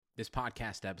This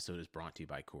podcast episode is brought to you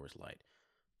by Coors Light.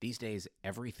 These days,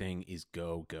 everything is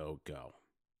go, go, go.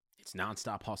 It's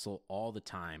nonstop hustle all the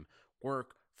time.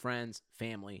 Work, friends,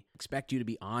 family expect you to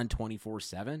be on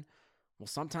 24/7. Well,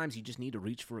 sometimes you just need to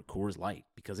reach for a Coors Light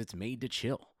because it's made to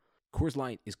chill. Coors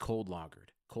Light is cold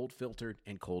lagered, cold filtered,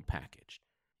 and cold packaged.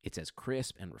 It's as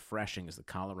crisp and refreshing as the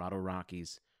Colorado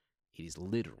Rockies. It is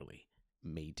literally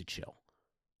made to chill.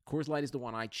 Coors Light is the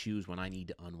one I choose when I need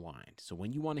to unwind. So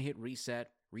when you want to hit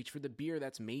reset, reach for the beer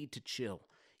that's made to chill.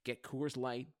 Get Coors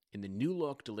Light in the new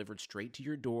look delivered straight to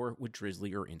your door with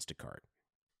Drizzly or Instacart.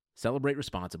 Celebrate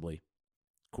responsibly.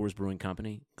 Coors Brewing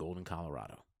Company, Golden,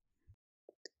 Colorado.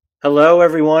 Hello,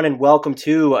 everyone, and welcome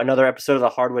to another episode of the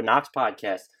Hardwood Knocks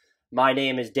podcast. My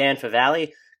name is Dan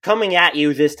Favalli, coming at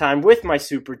you this time with my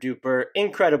super duper,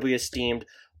 incredibly esteemed,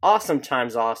 awesome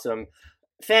times awesome,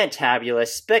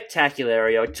 fantabulous,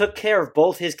 spectaculario, took care of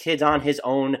both his kids on his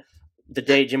own the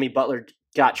day Jimmy Butler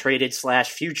got traded /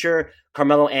 future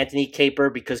Carmelo Anthony caper,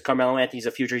 because Carmelo Anthony's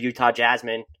a future Utah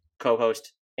Jazzman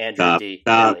co-host, Andrew D.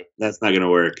 Stop. That's not going to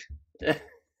work.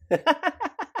 All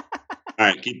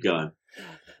right, keep going.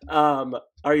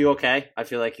 Are you okay? I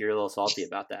feel like you're a little salty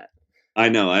about that. I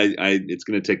know. It's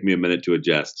going to take me a minute to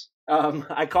adjust.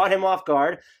 I caught him off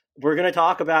guard. We're going to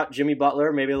talk about Jimmy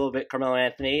Butler, maybe a little bit Carmelo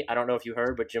Anthony. I don't know if you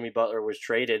heard, but Jimmy Butler was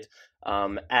traded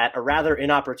at a rather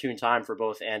inopportune time for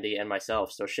both Andy and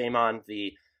myself. So shame on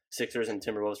the Sixers and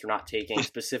Timberwolves for not taking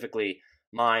specifically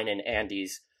mine and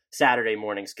Andy's Saturday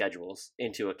morning schedules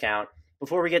into account.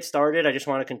 Before we get started, I just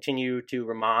want to continue to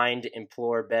remind,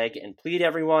 implore, beg, and plead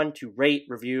everyone to rate,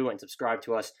 review, and subscribe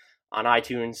to us on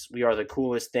iTunes. We are the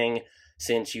coolest thing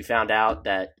since you found out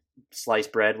that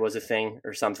sliced bread was a thing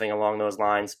or something along those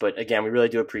lines. But again, we really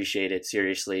do appreciate it,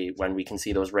 seriously, when we can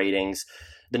see those ratings,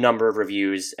 the number of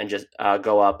reviews, and just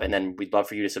go up. And then we'd love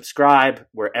for you to subscribe.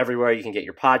 We're everywhere you can get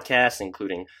your podcasts,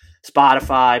 including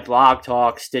Spotify, Blog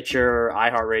Talk, Stitcher,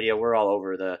 iHeartRadio. We're all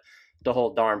over the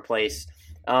whole darn place.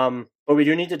 But we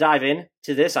do need to dive in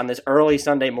to this on this early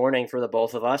Sunday morning for the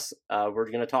both of us.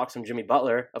 We're going to talk some Jimmy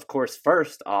Butler. Of course,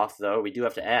 first off, though, we do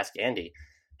have to ask, Andy,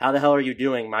 how the hell are you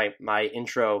doing, my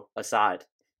intro aside?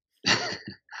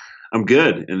 I'm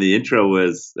good. And the intro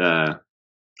was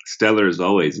stellar as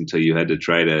always until you had to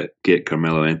try to get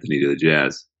Carmelo Anthony to the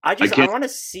Jazz. I want to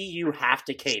see you have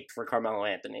to cape for Carmelo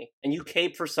Anthony. And you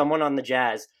cape for someone on the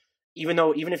Jazz, even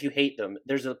if you hate them,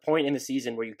 there's a point in the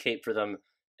season where you cape for them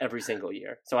every single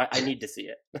year. So I need to see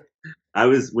it.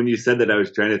 When you said that, I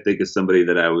was trying to think of somebody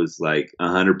that I was like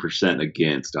 100%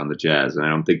 against on the Jazz. And I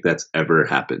don't think that's ever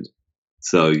happened.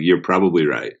 So you're probably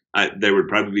right. There would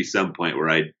probably be some point where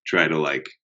I'd try to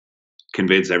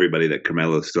convince everybody that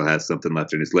Carmelo still has something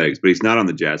left in his legs, but he's not on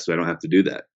the Jazz, so I don't have to do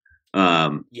that.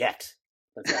 Yet.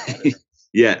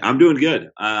 Yeah, I'm doing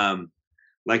good.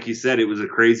 Like you said, it was a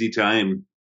crazy time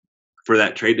for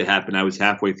that trade to happen. I was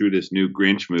halfway through this new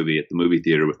Grinch movie at the movie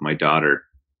theater with my daughter.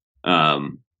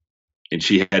 And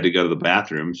she had to go to the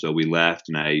bathroom, so we left,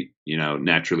 and I,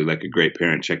 naturally, like a great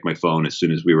parent, checked my phone as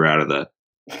soon as we were out of the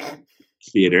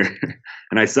theater,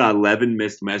 and I saw 11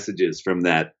 missed messages from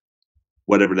that,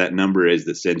 whatever that number is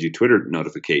that sends you Twitter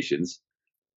notifications.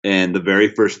 And the very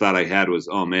first thought I had was,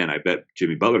 oh man, I bet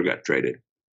Jimmy Butler got traded.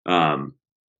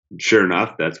 Sure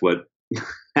enough, that's what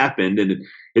happened. And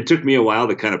it took me a while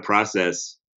to kind of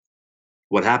process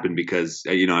what happened, because,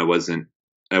 I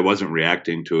wasn't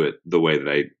reacting to it the way that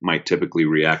I might typically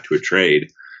react to a trade.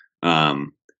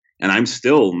 And I'm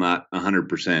still not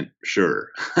 100% sure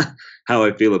how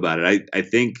I feel about it. I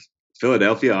think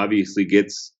Philadelphia obviously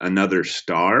gets another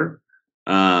star.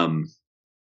 But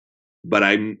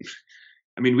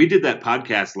we did that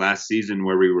podcast last season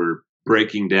where we were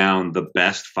breaking down the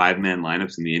best 5-man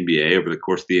lineups in the NBA over the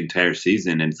course of the entire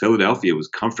season, and Philadelphia was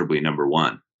comfortably number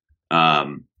one.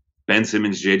 Ben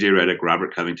Simmons, JJ Redick,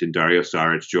 Robert Covington, Dario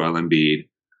Saric, Joel Embiid.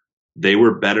 They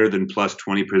were better than plus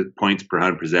 20 points per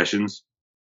 100 possessions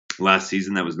last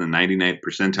season. That was in the 99th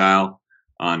percentile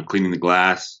on cleaning the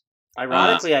glass.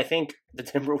 Ironically, I think the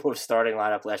Timberwolves starting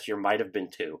lineup last year might have been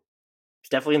 2. It's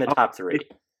definitely in the top 3.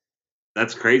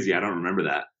 That's crazy. I don't remember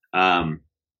that.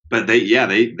 But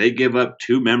they give up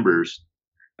 2 members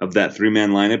of that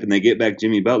 3-man lineup, and they get back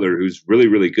Jimmy Butler, who's really,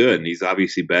 really good, and he's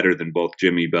obviously better than both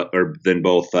Dario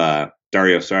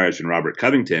Saric and Robert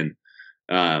Covington.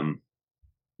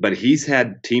 But he's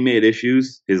had teammate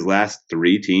issues his last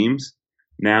 3 teams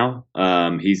now.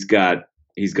 He's got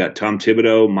Tom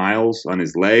Thibodeau miles on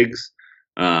his legs.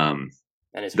 And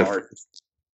his heart.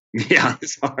 Yeah,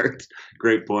 his heart.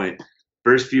 Great point.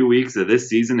 First few weeks of this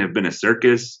season have been a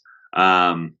circus.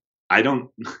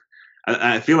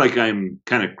 I feel like I'm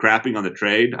kind of crapping on the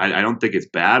trade. I don't think it's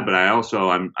bad, but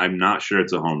I'm not sure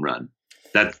it's a home run.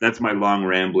 That's my long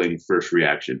rambling first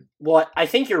reaction. Well, I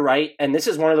think you're right, and this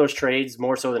is one of those trades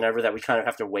more so than ever that we kind of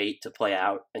have to wait to play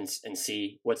out and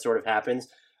see what sort of happens.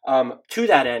 To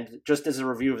that end, just as a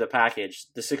review of the package,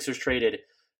 the Sixers traded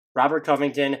Robert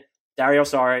Covington, Dario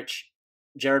Saric,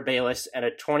 Jared Bayless, and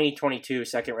a 2022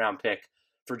 second-round pick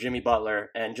for Jimmy Butler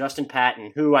and Justin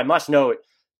Patton, who I must note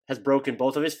has broken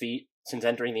both of his feet since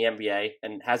entering the NBA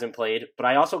and hasn't played. But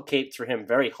I also caped for him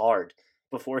very hard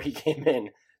before he came in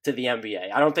to the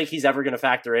NBA. I don't think he's ever going to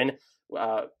factor in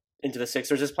into the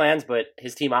Sixers' plans, but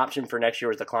his team option for next year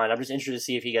was declined. I'm just interested to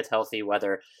see if he gets healthy,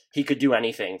 whether he could do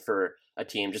anything for a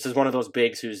team, just as one of those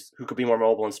bigs who could be more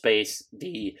mobile in space,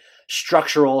 the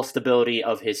structural stability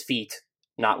of his feet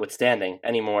notwithstanding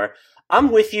anymore.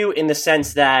 I'm with you in the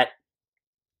sense that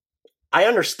I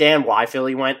understand why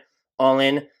Philly went all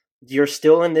in. You're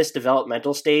still in this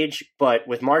developmental stage, but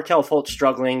with Markelle Fultz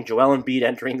struggling, Joel Embiid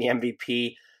entering the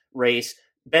MVP race,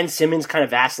 Ben Simmons kind of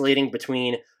vacillating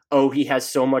between, he has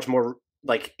so much more,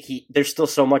 there's still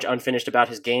so much unfinished about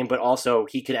his game, but also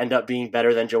he could end up being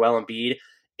better than Joel Embiid.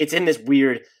 It's in this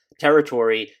weird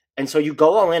territory. And so you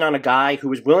go all in on a guy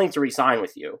who is willing to re-sign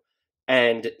with you.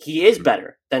 And he is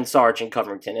better than Saric and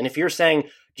Covington. And if you're saying,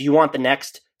 do you want the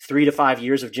next 3 to 5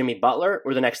 years of Jimmy Butler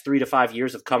or the next 3 to 5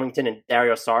 years of Covington and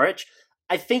Dario Saric,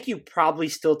 I think you probably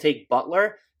still take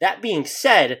Butler. That being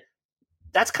said,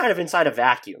 that's kind of inside a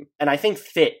vacuum. And I think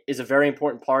fit is a very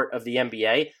important part of the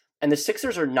NBA. And the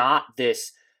Sixers are not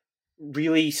this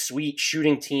really sweet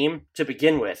shooting team to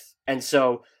begin with. And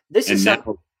so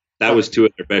that was two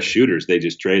of their best shooters they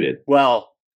just traded. Well,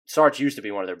 Saric used to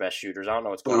be one of their best shooters. I don't know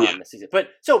what's going on this season. But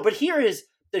here is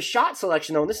the shot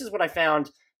selection, though. And this is what I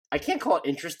found. I can't call it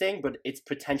interesting, but it's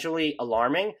potentially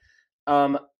alarming.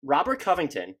 Robert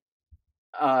Covington,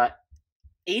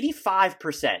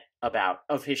 85%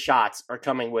 of his shots are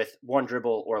coming with one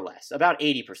dribble or less. About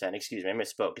 80%, excuse me, I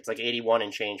misspoke. It's like 81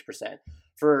 and change percent.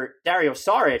 For Dario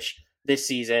Saric this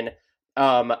season,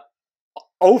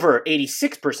 over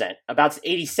 86%, about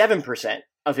 87%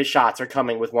 of his shots are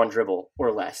coming with one dribble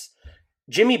or less.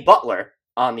 Jimmy Butler,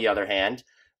 on the other hand,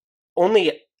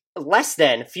 only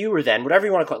fewer than, whatever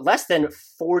you want to call it, less than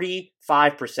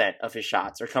 45% of his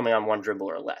shots are coming on one dribble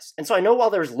or less. And so I know while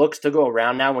there's looks to go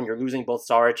around now when you're losing both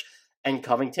Saric and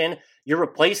Covington, you're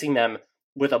replacing them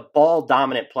with a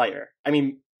ball-dominant player. I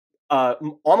mean,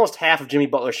 almost half of Jimmy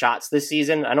Butler's shots this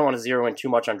season, I don't want to zero in too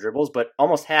much on dribbles, but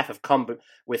almost half have come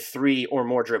with 3 or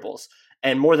more dribbles.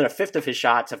 And more than a fifth of his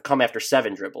shots have come after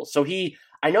 7 dribbles. So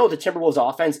I know the Timberwolves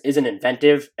offense isn't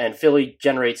inventive, and Philly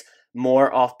generates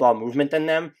more off-ball movement than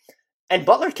them. And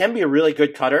Butler can be a really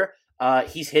good cutter.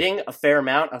 He's hitting a fair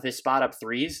amount of his spot-up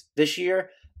threes this year,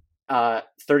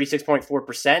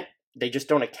 36.4%. They just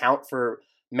don't account for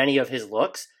many of his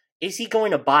looks. Is he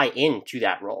going to buy into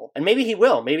that role? And maybe he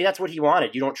will. Maybe that's what he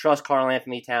wanted. You don't trust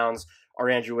Karl-Anthony Towns or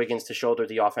Andrew Wiggins to shoulder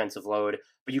the offensive load,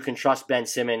 but you can trust Ben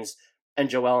Simmons and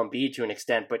Joel Embiid to an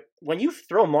extent. But when you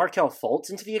throw Markelle Fultz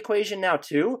into the equation now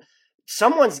too,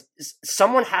 someone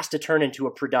has to turn into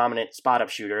a predominant spot-up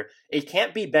shooter. It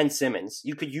can't be Ben Simmons.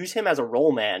 You could use him as a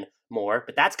roll man more,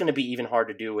 but that's going to be even hard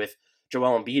to do with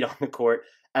Joel Embiid on the court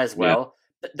as well.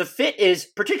 Yeah. The fit is,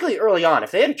 particularly early on,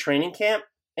 if they had a training camp,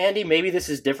 Andy, maybe this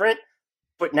is different,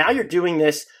 but now you're doing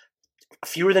this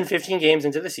fewer than 15 games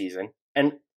into the season,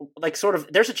 and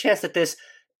there's a chance that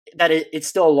it's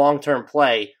still a long-term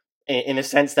play in the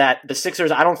sense that the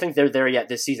Sixers, I don't think they're there yet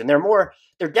this season.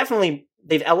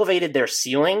 They've elevated their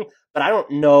ceiling, but I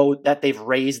don't know that they've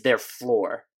raised their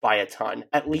floor by a ton,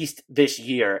 at least this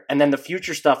year. And then the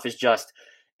future stuff is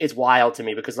it's wild to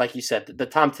me because, like you said, the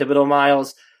Tom Thibodeau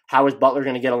miles, how is Butler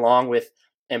going to get along with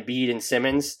Embiid and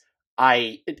Simmons?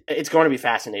 It's going to be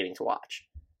fascinating to watch.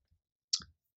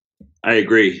 I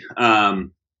agree.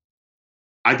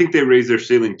 I think they raised their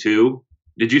ceiling too.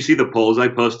 Did you see the polls I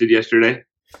posted yesterday?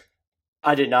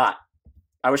 I did not.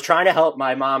 I was trying to help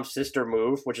my mom's sister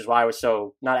move, which is why I was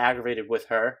so not aggravated with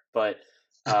her. But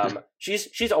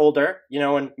she's older,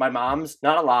 and my mom's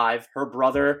not alive. Her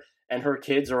brother and her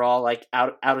kids are all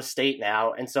out of state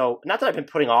now. And so, not that I've been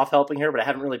putting off helping her, but I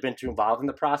haven't really been too involved in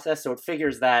the process. So it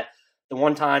figures that the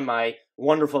one time my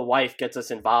wonderful wife gets us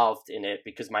involved in it,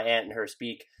 because my aunt and her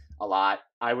speak a lot,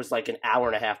 I was an hour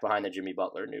and a half behind the Jimmy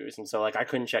Butler news. And so I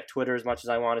couldn't check Twitter as much as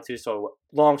I wanted to. So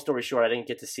long story short, I didn't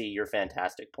get to see your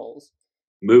fantastic polls.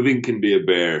 Moving can be a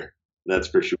bear. That's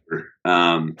for sure.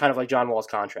 Kind of like John Wall's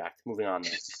contract. Moving on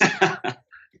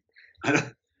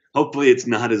there. Hopefully it's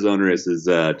not as onerous as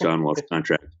John Wall's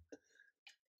contract.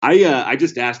 I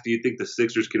just asked, do you think the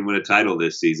Sixers can win a title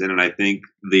this season? And I think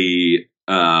the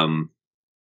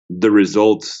The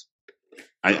results,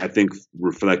 I think,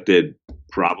 reflected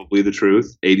probably the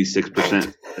truth.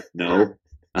 86% no.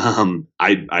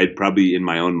 I'd probably, in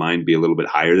my own mind, be a little bit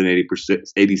higher than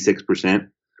 86%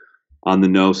 on the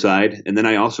no side. And then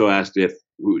I also asked if,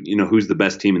 who's the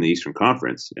best team in the Eastern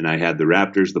Conference, and I had the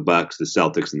Raptors, the Bucks, the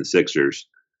Celtics, and the Sixers.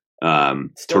 Still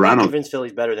Toronto convinced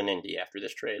Philly's better than Indy after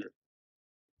this trade.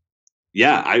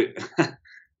 Yeah,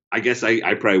 I guess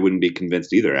I probably wouldn't be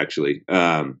convinced either. Actually,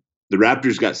 the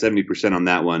Raptors got 70% on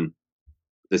that one.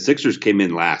 The Sixers came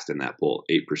in last in that poll,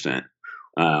 8%.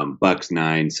 Bucks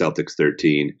 9, Celtics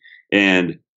 13,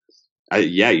 and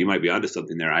you might be onto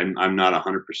something there. I'm not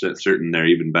 100% certain they're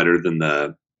even better than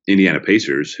the Indiana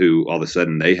Pacers, who all of a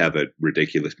sudden they have a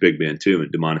ridiculous big man too,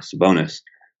 and Domantas Sabonis.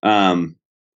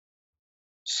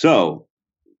 So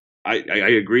I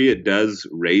agree, it does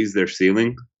raise their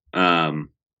ceiling. And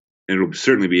it'll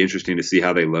certainly be interesting to see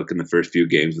how they look in the first few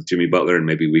games with Jimmy Butler, and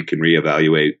maybe we can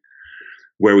reevaluate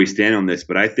where we stand on this.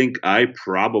 But I think I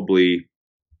probably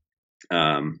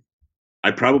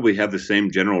have the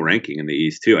same general ranking in the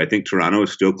East too. I think Toronto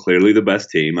is still clearly the best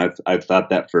team. I've thought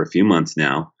that for a few months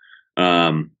now.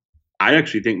 I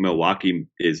actually think Milwaukee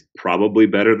is probably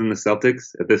better than the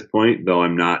Celtics at this point, though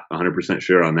I'm not 100%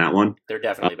 sure on that one. They're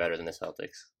definitely better than the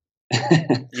Celtics.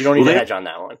 You don't need to hedge on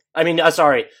that one. I mean,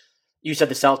 sorry, you said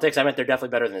the Celtics. I meant they're definitely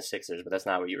better than the Sixers, but that's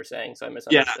not what you were saying, so I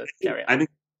misunderstood. Yeah,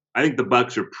 I think the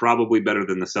Bucks are probably better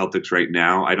than the Celtics right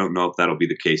now. I don't know if that'll be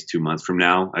the case 2 months from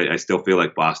now. I still feel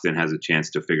like Boston has a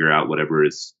chance to figure out whatever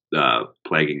is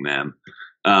plaguing them.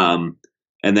 And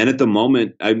then at the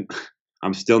moment,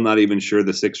 I'm still not even sure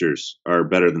the Sixers are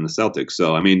better than the Celtics.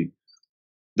 So, I mean,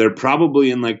 they're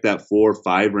probably in like that 4 or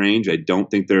 5 range. I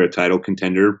don't think they're a title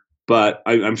contender, but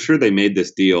I'm sure they made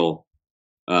this deal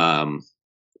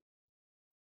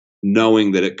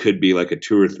knowing that it could be like a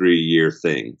 2 or 3 year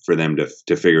thing for them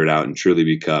to figure it out and truly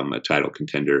become a title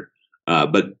contender.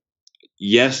 But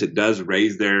yes, it does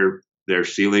raise their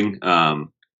ceiling.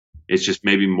 It's just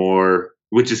maybe more,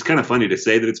 which is kind of funny to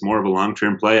say that it's more of a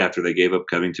long-term play after they gave up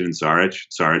Covington and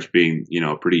Saric being,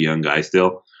 a pretty young guy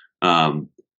still. But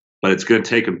it's going to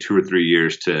take them 2 or 3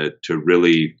 years to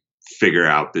really figure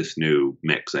out this new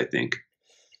mix, I think.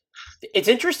 It's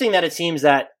interesting that it seems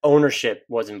that ownership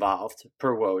was involved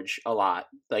per Woj a lot,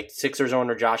 like Sixers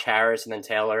owner Josh Harris and then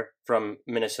Taylor from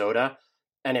Minnesota.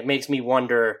 And it makes me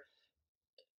wonder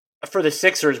for the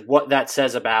Sixers what that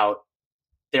says about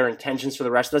their intentions for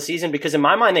the rest of the season, because in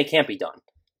my mind, they can't be done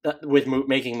with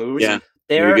making moves. Yeah,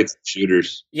 they're get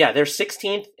shooters. Yeah, they're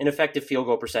 16th in effective field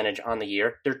goal percentage on the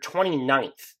year. They're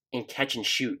 29th in catch and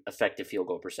shoot effective field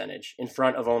goal percentage, in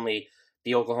front of only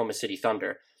the Oklahoma City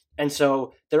Thunder. And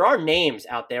so there are names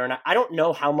out there, and I don't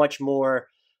know how much more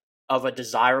of a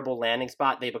desirable landing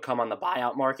spot they become on the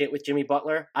buyout market with Jimmy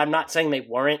Butler. I'm not saying they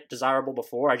weren't desirable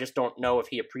before. I just don't know if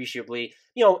he appreciably,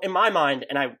 in my mind,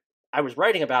 and I was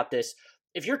writing about this,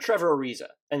 if you're Trevor Ariza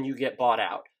and you get bought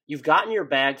out, you've gotten your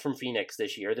bag from Phoenix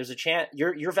this year. There's a chance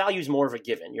your value is more of a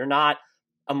given. You're not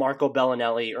a Marco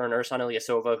Bellinelli or an Ersan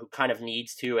Ilyasova who kind of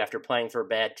needs to, after playing for a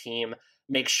bad team,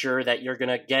 make sure that you're going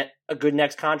to get a good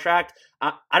next contract.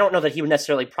 I don't know that he would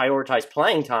necessarily prioritize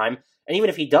playing time. And even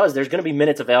if he does, there's going to be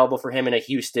minutes available for him in a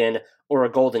Houston or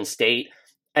a Golden State.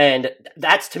 And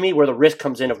that's, to me, where the risk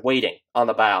comes in of waiting on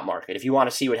the buyout market, if you want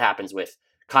to see what happens with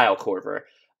Kyle Korver.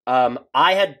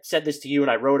 I had said this to you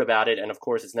and I wrote about it, and of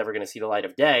course it's never going to see the light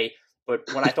of day, but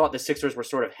when I thought the Sixers were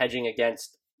sort of hedging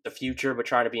against the future but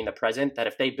trying to be in the present, that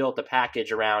if they built a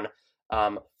package around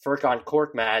Furkan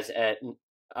Korkmaz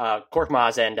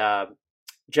and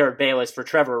Jared Bayless for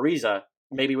Trevor Ariza,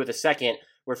 maybe with a second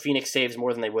where Phoenix saves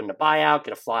more than they would in a buyout,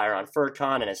 get a flyer on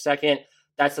Furkan and a second,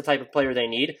 that's the type of player they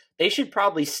need. They should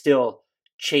probably still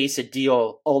chase a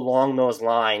deal along those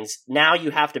lines. Now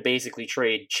you have to basically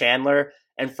trade Chandler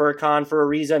and Furkan for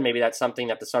Ariza. Maybe that's something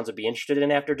that the Suns would be interested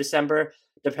in after December,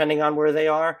 depending on where they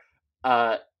are.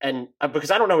 And because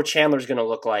I don't know what Chandler's going to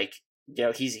look like.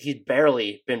 He's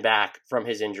barely been back from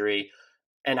his injury,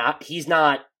 and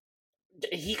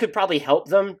he could probably help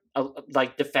them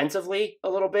like defensively a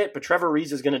little bit, but Trevor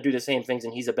Ariza is going to do the same things,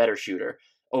 and he's a better shooter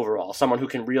overall. Someone who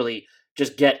can really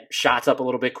just get shots up a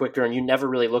little bit quicker, and you never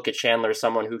really look at Chandler as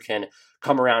someone who can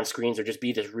come around screens or just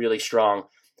be this really strong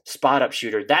spot-up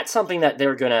shooter. That's something that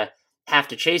they're going to have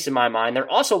to chase in my mind. They're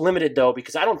also limited, though,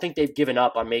 because I don't think they've given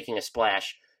up on making a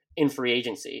splash in free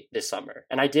agency this summer.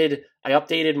 And I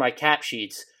updated my cap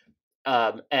sheets,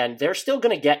 and they're still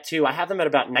going to get to, I have them at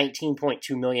about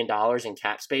 $19.2 million in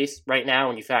cap space right now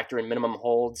when you factor in minimum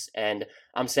holds, and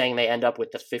I'm saying they end up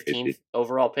with the 15th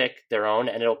overall pick, their own,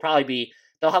 and it'll probably be,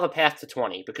 they'll have a path to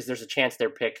 20 because there's a chance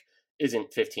their pick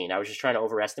isn't 15. I was just trying to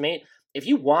overestimate. if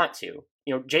you want to,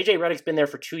 JJ Redick's been there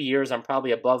for 2 years on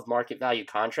probably above market value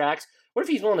contracts. What if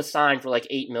he's willing to sign for like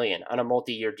 $8 million on a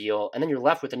multi-year deal, and then you're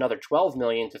left with another $12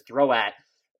 million to throw at?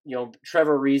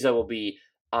 Trevor Ariza will be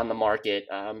on the market.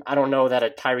 I don't know that a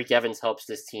Tyreek Evans helps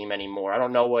this team anymore. I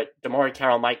don't know what Damari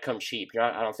Carroll might come cheap.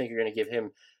 I don't think you're going to give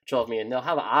him $12 million. They'll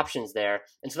have options there,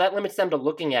 and so that limits them to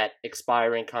looking at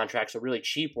expiring contracts or really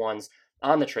cheap ones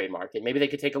on the trade market. Maybe they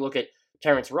could take a look at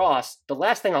Terrence Ross. The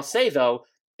last thing I'll say though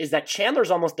is that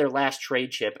Chandler's almost their last trade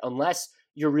chip, unless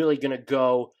you're really going to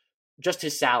go just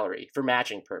his salary for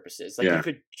matching purposes. Like you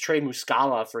could trade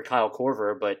Muscala for Kyle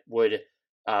Korver, but would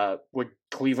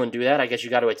Cleveland do that? I guess you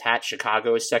got to attach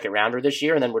Chicago's second rounder this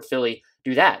year, and then would Philly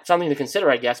do that? Something to consider,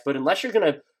 I guess. But unless you're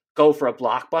going to go for a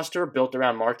blockbuster built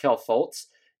around Markelle Fultz,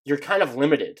 you're kind of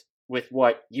limited with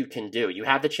what you can do. You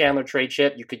have the Chandler trade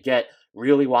chip. You could get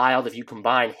really wild if you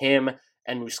combine him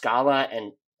and Muscala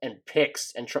and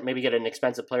picks and maybe get an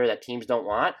expensive player that teams don't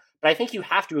want. But I think you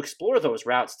have to explore those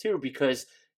routes too, because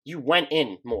you went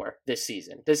in more this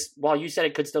season. While you said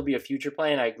it could still be a future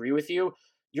play, and I agree with you,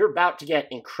 you're about to get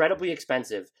incredibly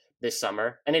expensive this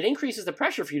summer, and it increases the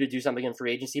pressure for you to do something in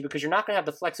free agency because you're not going to have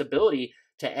the flexibility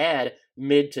to add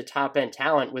mid to top end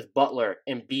talent with Butler,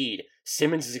 Embiid,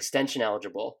 Simmons is extension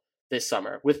eligible this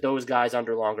summer with those guys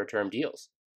under longer term deals.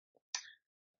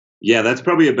 Yeah, that's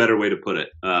probably a better way to put it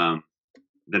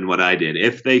than what I did.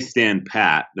 If they stand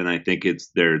pat, then I think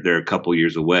they're a couple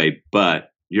years away.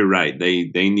 But you're right;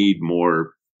 they need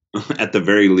more, at the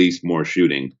very least, more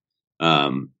shooting.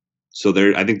 So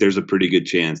I think there's a pretty good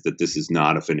chance that this is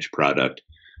not a finished product.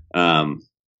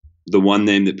 The one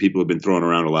name that people have been throwing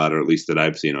around a lot, or at least that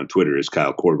I've seen on Twitter, is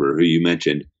Kyle Korver, who you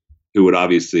mentioned, who would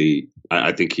obviously,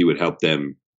 I think he would help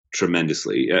them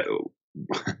tremendously.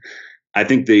 I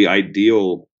think the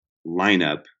ideal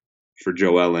lineup for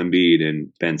Joel Embiid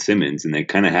and Ben Simmons, and they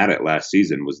kind of had it last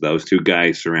season, was those two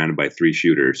guys surrounded by three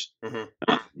shooters.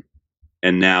 Mm-hmm.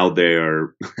 And now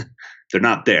they're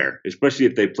not there, especially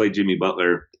if they play Jimmy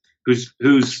Butler,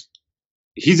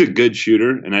 he's a good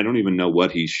shooter, and I don't even know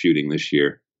what he's shooting this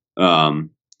year.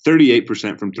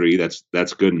 38% from three.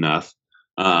 That's good enough.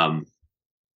 I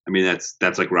mean,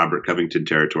 that's like Robert Covington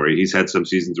territory. He's had some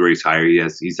seasons where he's higher.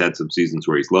 He's had some seasons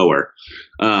where he's lower.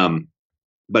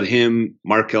 But him,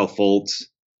 Markelle Fultz,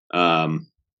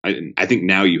 I think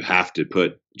now you have to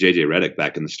put JJ Redick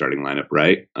back in the starting lineup,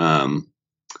 right?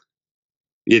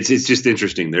 It's just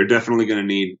interesting. They're definitely going to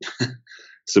need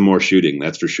some more shooting.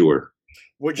 That's for sure.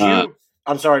 Would you?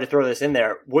 I'm sorry to throw this in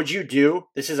there. Would you do?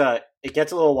 It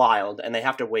gets a little wild, and they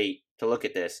have to wait to look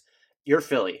at this. You're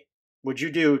Philly. Would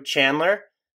you do Chandler,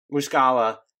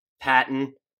 Muscala,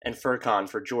 Patton, and Furkan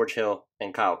for George Hill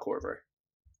and Kyle Korver?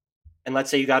 And let's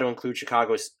say you got to include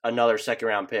Chicago's another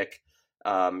second-round pick.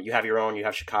 You have your own. You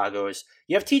have Chicago's.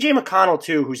 You have T.J. McConnell,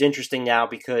 too, who's interesting now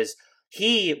because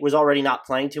he was already not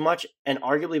playing too much and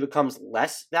arguably becomes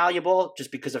less valuable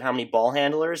just because of how many ball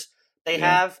handlers they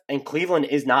have. And Cleveland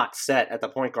is not set at the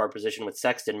point guard position with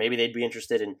Sexton. Maybe they'd be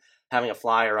interested in having a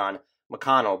flyer on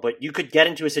McConnell. But you could get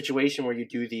into a situation where you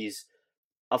do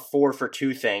a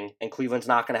 4-for-2 thing, and Cleveland's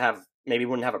not going to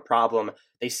wouldn't have a problem.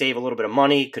 They save a little bit of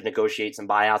money, could negotiate some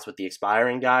buyouts with the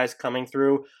expiring guys coming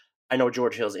through. I know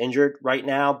George Hill's injured right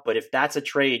now, but if that's a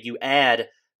trade you add,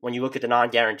 when you look at the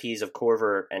non-guarantees of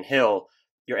Korver and Hill,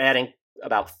 you're adding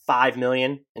about $5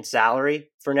 million in salary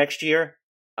for next year,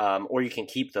 or you can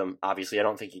keep them. Obviously, I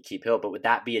don't think you keep Hill, but would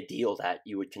that be a deal that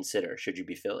you would consider should you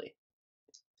be Philly?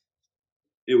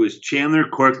 It was Chandler,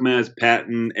 Korkmaz,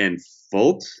 Patton, and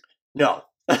Fultz? No.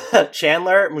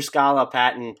 Chandler, Muscala,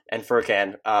 Patton, and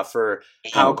Furkan for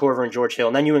Kyle Korver and George Hill.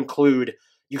 And then you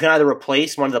can either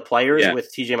replace one of the players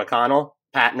with TJ McConnell,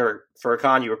 Patton or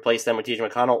Furkan, you replace them with TJ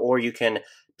McConnell, or you can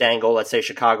dangle, let's say,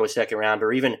 Chicago's second rounder,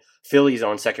 or even Philly's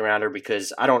own second rounder,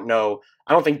 because I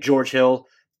don't think George Hill,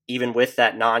 even with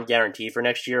that non-guarantee for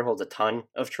next year, holds a ton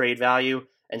of trade value.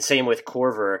 And same with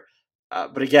Korver.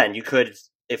 But again, you could,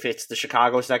 if it's the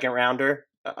Chicago second rounder,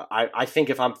 I think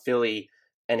if I'm Philly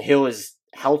and Hill is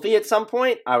healthy at some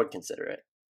point, I would consider it.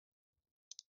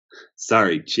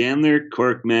 Sorry, Chandler,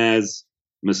 Korkmaz,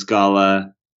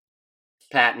 Muscala,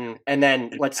 Patton, and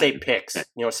then let's say picks,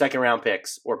 second round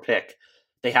picks or pick.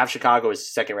 They have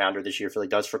Chicago's second rounder this year, Philly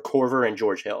does, for Korver and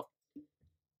George Hill.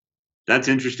 That's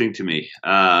interesting to me.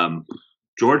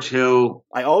 George Hill.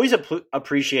 I always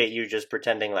appreciate you just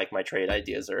pretending like my trade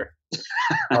ideas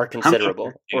are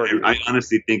considerable. I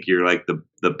honestly think you're like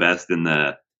the best in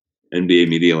the NBA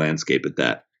media landscape at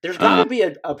that. There's got to be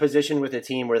a position with a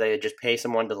team where they just pay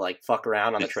someone to like fuck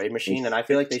around on the trade machine, and I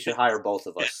feel like they should hire both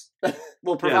of us.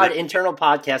 We'll provide internal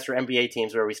podcasts for NBA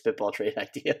teams where we spitball trade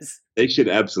ideas. They should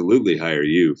absolutely hire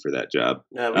you for that job.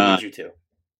 No, we need you to.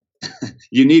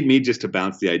 You need me just to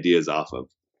bounce the ideas off of.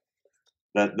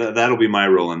 That'll be my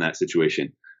role in that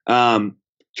situation.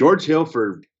 George Hill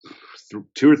for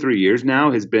 2 or 3 years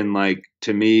now has been like,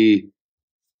 to me,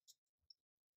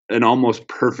 an almost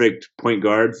perfect point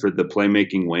guard for the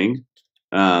playmaking wing.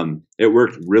 It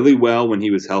worked really well when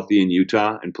he was healthy in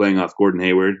Utah and playing off Gordon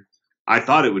Hayward. I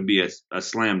thought it would be a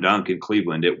slam dunk in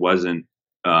Cleveland. It wasn't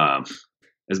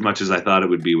as much as I thought it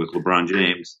would be with LeBron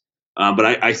James.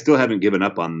 But I still haven't given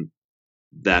up on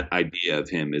that idea of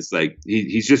him. It's like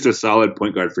he's just a solid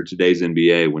point guard for today's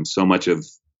NBA when so much of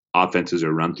offenses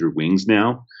are run through wings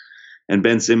now. And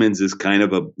Ben Simmons is kind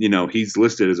of he's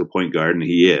listed as a point guard, and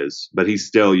he is, but he's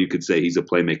still, you could say he's a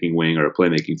playmaking wing or a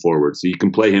playmaking forward. So you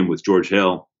can play him with George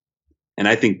Hill. And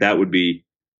I think that would be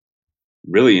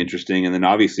really interesting. And then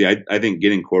obviously I think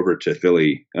getting Korver to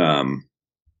Philly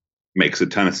makes a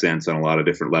ton of sense on a lot of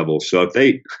different levels. So if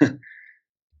they,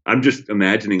 I'm just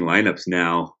imagining lineups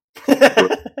now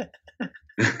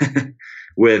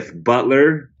with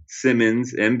Butler,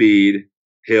 Simmons, Embiid,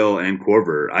 Hill, and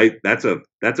Korver. That's a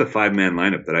 5-man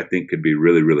lineup that I think could be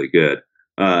really, really good.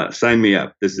 Sign me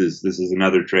up. This is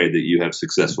another trade that you have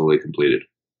successfully completed.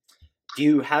 Do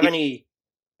you have any,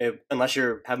 unless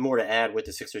you have more to add with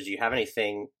the Sixers, do you have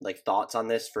anything like thoughts on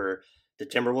this for the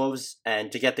Timberwolves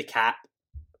and to get the cap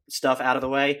stuff out of the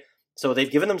way? So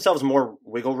they've given themselves more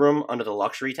wiggle room under the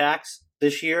luxury tax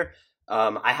this year.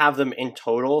 I have them in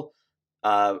total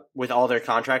with all their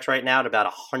contracts right now at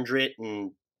about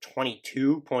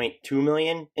 $122.2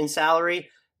 million in salary,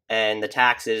 and the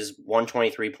tax is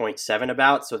 $123.7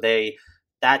 about. So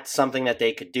that's something that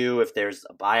they could do if there's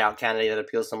a buyout candidate that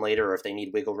appeals to them later, or if they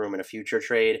need wiggle room in a future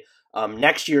trade.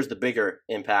 Next year's the bigger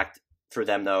impact for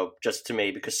them, though, just to me,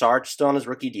 because Sarge still on his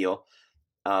rookie deal.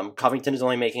 Covington is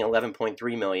only making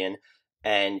 $11.3 million,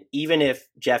 and even if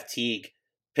Jeff Teague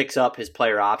picks up his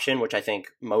player option, which I think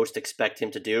most expect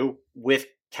him to do, with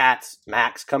Cat's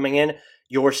max coming in,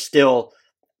 you're still,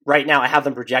 right now I have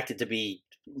them projected to be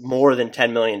more than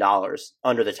 $10 million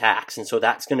under the tax. And so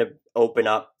that's going to open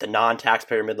up the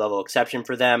non-taxpayer mid-level exception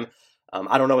for them.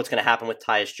 I don't know what's going to happen with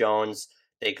Tyus Jones.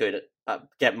 They could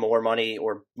get more money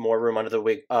or more room under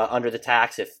the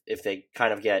tax if they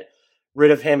kind of get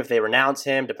rid of him, if they renounce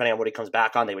him, depending on what he comes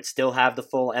back on. They would still have the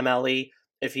full MLE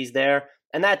if he's there.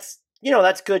 And that's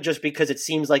good just because it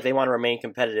seems like they want to remain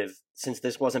competitive since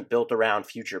this wasn't built around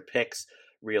future picks,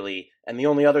 really. And the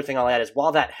only other thing I'll add is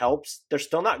while that helps, they're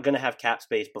still not going to have cap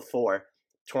space before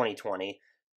 2020.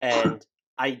 And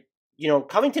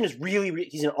Covington is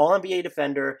he's an all-NBA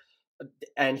defender,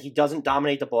 and he doesn't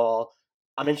dominate the ball.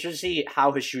 I'm interested to see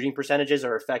how his shooting percentages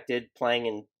are affected playing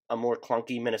in a more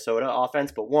clunky Minnesota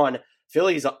offense. But one,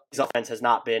 Philly's offense has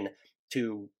not been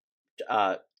too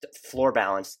floor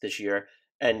balanced this year.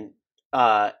 And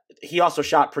he also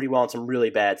shot pretty well in some really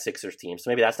bad Sixers teams. So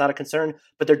maybe that's not a concern,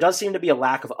 but there does seem to be a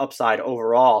lack of upside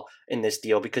overall in this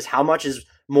deal because how much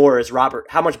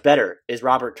better is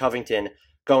Robert Covington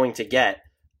going to get?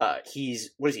 He's,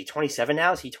 27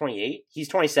 now? Is he 28? He's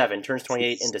 27, turns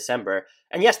 28 in December.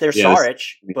 And yes, there's Saric,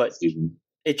 but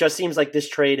it just seems like this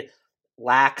trade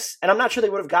lacks, and I'm not sure they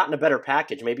would have gotten a better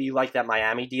package. Maybe you like that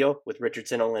Miami deal with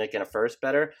Richardson, Olynyk, and a first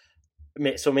better.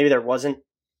 So maybe there wasn't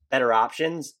better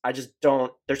options. I just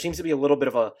don't. There seems to be a little bit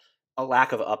of a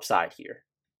lack of upside here.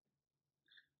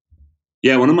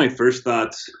 Yeah, one of my first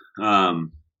thoughts, I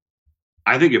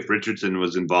think if Richardson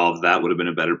was involved, that would have been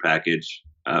a better package.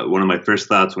 One of my first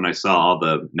thoughts when I saw all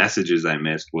the messages I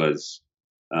missed was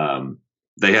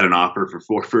they had an offer for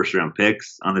 4 first-round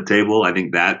picks on the table. I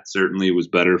think that certainly was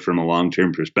better from a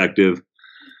long-term perspective.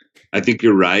 I think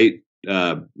you're right.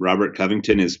 Robert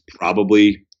Covington is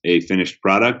probably a finished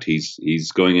product. He's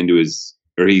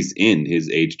in his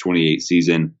age 28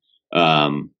 season.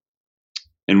 And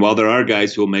while there are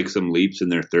guys who will make some leaps in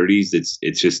their 30s,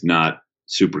 it's just not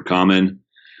super common.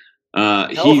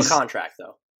 Hell of a contract,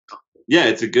 though. Yeah,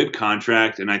 it's a good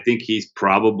contract, and I think he's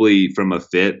probably, from a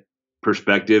fit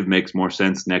perspective, makes more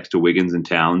sense next to Wiggins and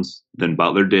Towns than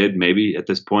Butler did, maybe at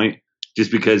this point,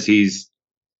 just because he's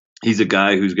a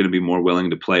guy who's going to be more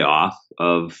willing to play off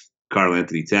of Karl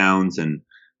Anthony Towns, and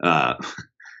I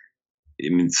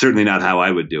mean, certainly not how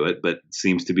I would do it, but it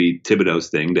seems to be Thibodeau's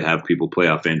thing to have people play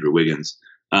off Andrew Wiggins.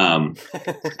 But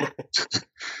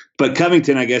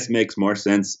Covington, I guess, makes more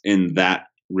sense in that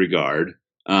regard.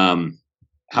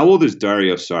 How old is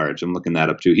Dario Saric? I'm looking that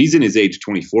up too. He's in his age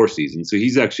 24 season, so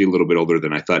he's actually a little bit older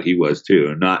than I thought he was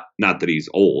too. Not that he's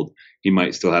old. He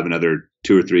might still have another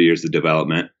 2 or 3 years of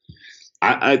development.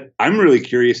 I'm really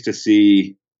curious to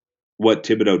see what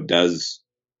Thibodeau does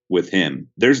with him.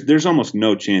 There's almost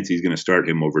no chance he's going to start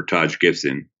him over Taj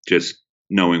Gibson, just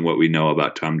knowing what we know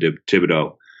about Tom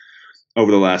Thibodeau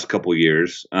over the last couple of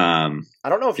years. I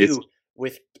don't know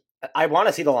if I want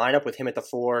to see the lineup with him at the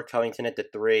 4, Covington at the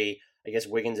 3, I guess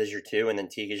Wiggins is your 2, and then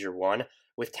Teague is your 1.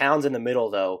 With Towns in the middle,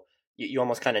 though, you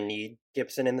almost kind of need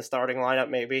Gibson in the starting lineup,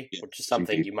 maybe, which is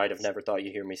something you might have never thought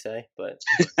you'd hear me say. But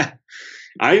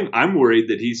I'm worried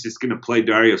that he's just going to play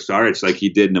Dario Saric like he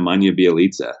did Nemanja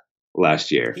Bjelica last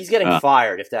year. He's getting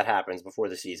fired if that happens before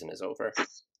the season is over.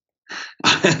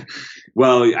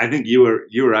 Well, I think you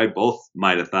or I both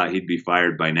might have thought he'd be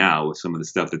fired by now with some of the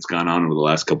stuff that's gone on over the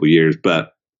last couple of years, but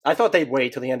I thought they'd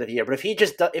wait till the end of the year. But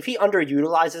if he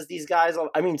underutilizes these guys,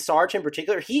 I mean, Sarge in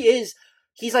particular, he's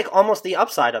like almost the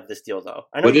upside of this deal, though.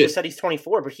 I know you just said he's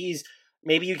 24, but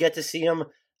maybe you get to see him.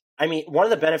 I mean, one of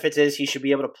the benefits is he should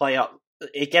be able to play up.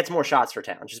 It gets more shots for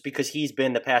Town just because he's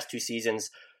been the past 2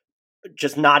 seasons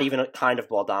just not even a kind of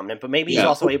ball dominant. But maybe he's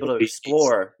also able to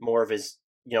explore more of his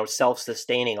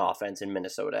self-sustaining offense in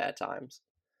Minnesota at times.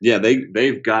 Yeah,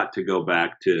 they've got to go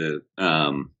back to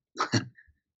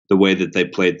the way that they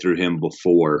played through him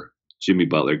before Jimmy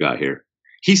Butler got here.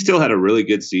 He still had a really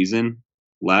good season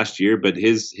last year, but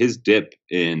his dip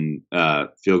in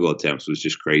field goal attempts was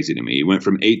just crazy to me. He went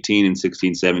from 18 in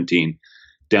 16-17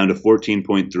 down to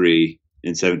 14.3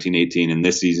 in 17-18, and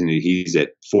this season he's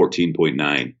at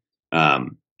 14.9.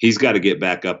 He's got to get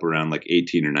back up around like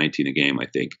 18 or 19 a game, I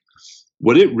think.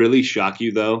 Would it really shock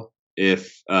you, though,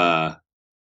 if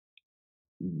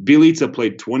Bjelica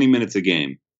played 20 minutes a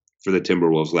game for the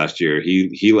Timberwolves last year?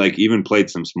 He like even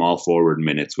played some small forward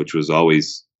minutes, which was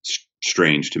always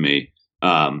strange to me.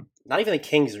 Not even the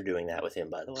Kings are doing that with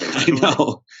him, by the way. I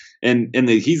know, and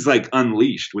he's like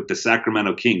unleashed with the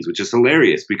Sacramento Kings, which is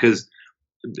hilarious because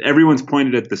everyone's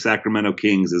pointed at the Sacramento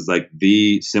Kings as like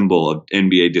the symbol of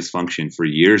NBA dysfunction for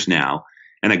years now.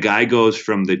 And a guy goes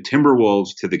from the Timberwolves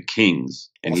to the Kings,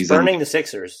 and he's burning the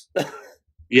Sixers.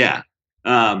 Yeah,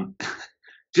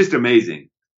 just amazing.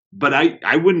 But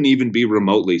I wouldn't even be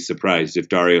remotely surprised if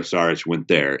Dario Saric went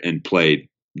there and played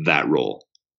that role.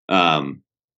 Where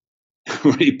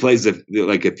he plays a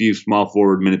few small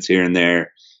forward minutes here and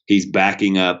there. He's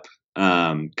backing up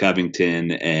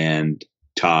Covington and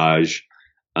Taj.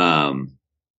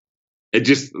 It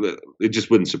just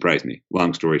wouldn't surprise me.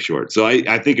 Long story short, so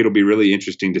I think it'll be really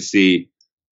interesting to see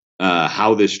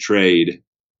how this trade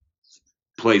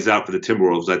plays out for the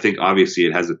Timberwolves. I think obviously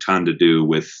it has a ton to do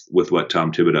with what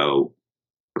Tom Thibodeau,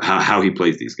 how he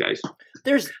plays these guys.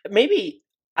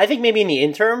 I think maybe in the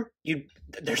interim,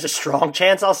 there's a strong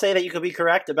chance I'll say that you could be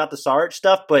correct about the Sarge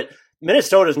stuff, but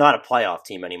Minnesota's not a playoff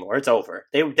team anymore. It's over.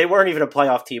 They weren't even a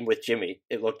playoff team with Jimmy,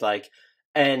 it looked like.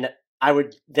 And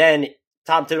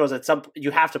Tom Thibodeau's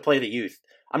you have to play the youth.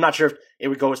 I'm not sure if it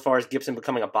would go as far as Gibson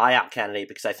becoming a buyout candidate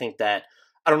because I think that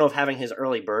I don't know if having his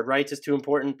early bird rights is too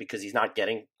important because he's not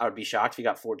getting. I would be shocked if he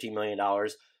got $14 million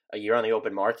a year on the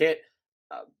open market.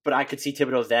 But I could see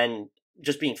Thibodeau then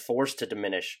just being forced to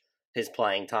diminish his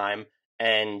playing time.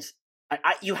 And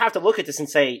you have to look at this and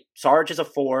say, Sarge is a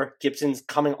 4, Gibson's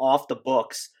coming off the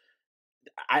books.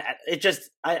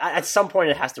 At some point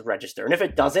it has to register. And if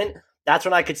it doesn't, that's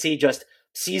when I could see just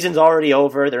season's already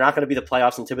over. They're not going to be the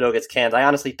playoffs and Thibodeau gets canned. I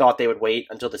honestly thought they would wait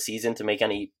until the season to make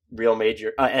any real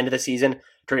major end of the season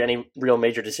to make any real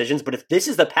major decisions. But if this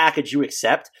is the package you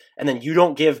accept and then you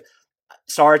don't give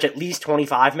Sarge at least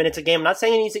 25 minutes a game, I'm not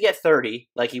saying he needs to get 30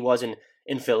 like he was in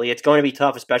Philly. It's going to be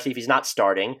tough, especially if he's not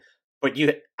starting. But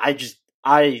you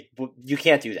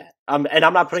can't do that. And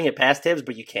I'm not putting it past Tibbs,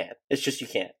 but you can't. It's just you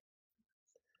can't.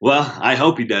 Well, I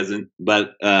hope he doesn't.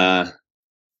 But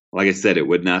like I said, it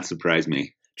would not surprise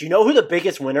me. Do you know who the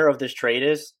biggest winner of this trade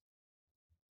is?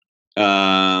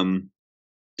 Towns.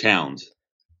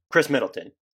 Chris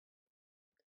Middleton.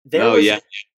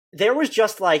 There was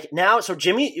just like now, so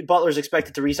Jimmy Butler's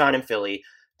expected to re-sign in Philly.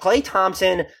 Klay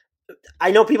Thompson,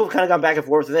 I know people have kind of gone back and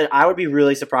forth with it. I would be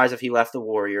really surprised if he left the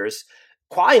Warriors.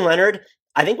 Kawhi Leonard,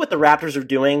 I think what the Raptors are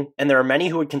doing, and there are many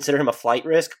who would consider him a flight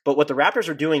risk, but what the Raptors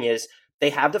are doing is they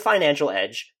have the financial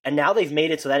edge, and now they've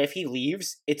made it so that if he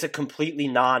leaves, it's a completely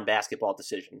non-basketball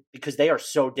decision because they are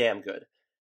so damn good.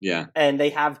 Yeah. And they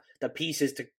have the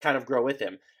pieces to kind of grow with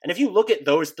him. And if you look at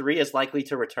those 3 as likely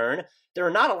to return, there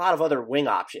are not a lot of other wing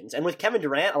options. And with Kevin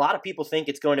Durant, a lot of people think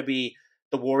it's going to be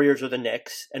the Warriors or the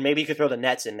Knicks, and maybe you could throw the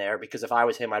Nets in there because if I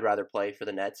was him, I'd rather play for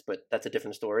the Nets, but that's a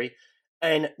different story.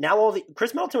 And now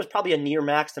Chris Middleton was probably a near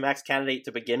max to max candidate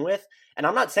to begin with, and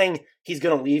I'm not saying he's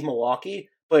going to leave Milwaukee,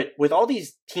 but with all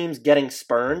these teams getting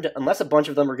spurned, unless a bunch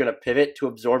of them are going to pivot to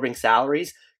absorbing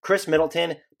salaries, Chris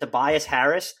Middleton, Tobias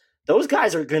Harris, those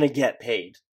guys are going to get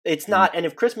paid. It's not, and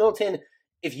if Chris Middleton,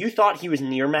 if you thought he was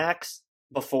near max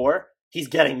before, he's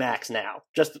getting max now.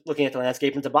 Just looking at the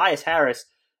landscape, and Tobias Harris,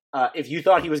 if you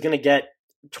thought he was going to get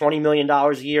 $20 million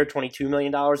a year, $22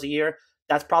 million a year,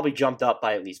 that's probably jumped up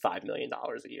by at least $5 million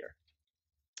a year.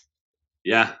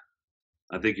 Yeah,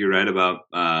 I think you're right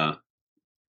about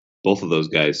both of those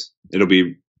guys. It'll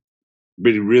be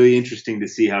really interesting to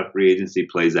see how free agency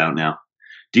plays out now.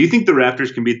 Do you think the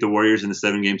Raptors can beat the Warriors in a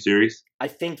 7-game series? I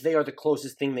think they are the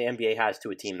closest thing the NBA has to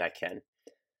a team that can.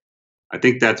 I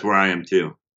think that's where I am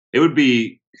too. It would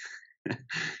be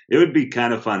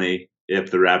kind of funny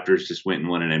if the Raptors just went and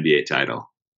won an NBA title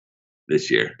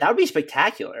this year. That would be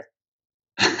spectacular.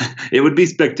 It would be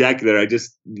spectacular.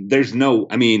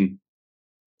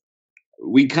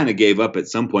 We kind of gave up at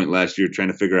some point last year trying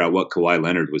to figure out what Kawhi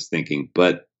Leonard was thinking,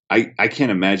 but I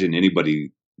can't imagine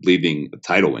anybody leaving a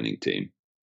title winning team.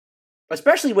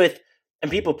 Especially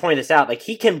and people point this out, like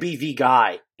he can be the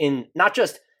guy in not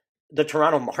just the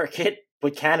Toronto market,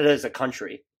 but Canada as a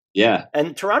country. Yeah.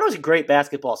 And Toronto's a great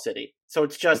basketball city. So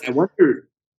it's just. I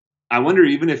wonder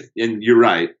even if, and you're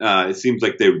right, it seems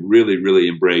like they really, really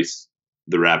embrace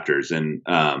the Raptors. And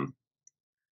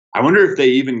I wonder if they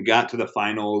even got to the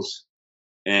finals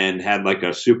and had like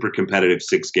a super competitive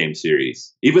 6-game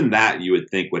series. Even that you would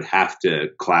think would have to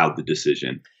cloud the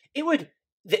decision. It would.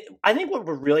 I think what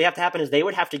would really have to happen is they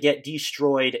would have to get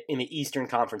destroyed in the Eastern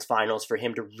Conference Finals for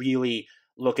him to really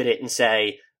look at it and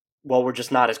say, well, we're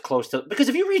just not as close to... Because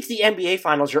if you reach the NBA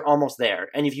Finals, you're almost there.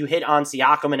 And if you hit on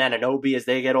Siakam and Anunoby as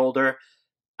they get older,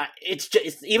 it's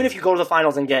even if you go to the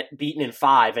Finals and get beaten in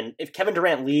 5, and if Kevin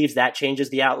Durant leaves, that changes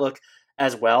the outlook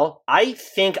as well. I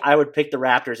think I would pick the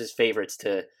Raptors as favorites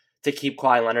to keep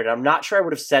Kawhi Leonard. I'm not sure I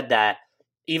would have said that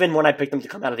even when I picked them to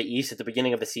come out of the East at the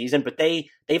beginning of the season, but they've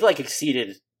like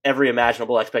exceeded every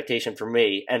imaginable expectation for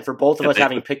me. And for both of us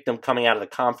having picked them coming out of the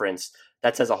conference,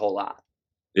 that says a whole lot.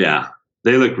 Yeah,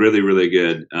 they look really, really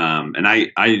good. And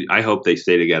I hope they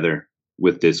stay together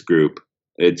with this group.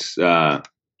 It's that's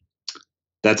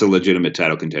a legitimate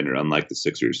title contender, unlike the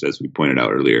Sixers, as we pointed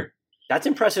out earlier. That's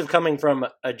impressive coming from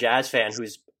a Jazz fan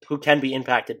who can be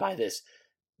impacted by this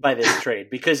trade.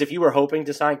 Because if you were hoping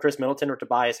to sign Chris Middleton or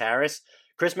Tobias Harris,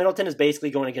 Chris Middleton is basically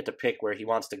going to get to pick where he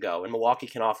wants to go, and Milwaukee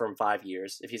can offer him 5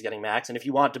 years if he's getting max. And if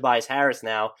you want Tobias Harris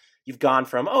now, you've gone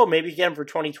from, maybe get him for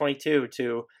 2022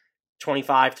 to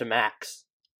 25 to max.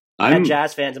 I had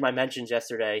Jazz fans in my mentions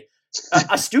yesterday.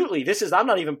 Astutely, I'm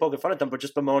not even poking fun at them, but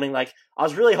just bemoaning, like, I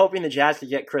was really hoping the Jazz could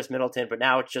get Chris Middleton, but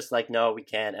now it's just like, no, we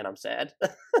can't, and I'm sad.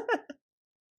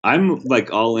 I'm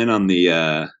like all in on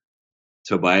the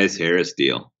Tobias Harris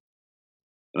deal.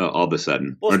 All of a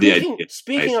sudden. Well,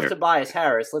 speaking of Tobias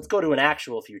Harris, let's go to an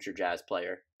actual future Jazz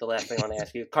player. The last thing I want to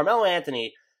ask you. Carmelo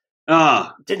Anthony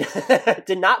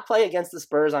did not play against the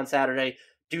Spurs on Saturday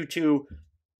due to,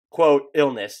 quote,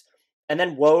 illness. And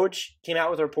then Woj came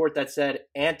out with a report that said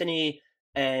Anthony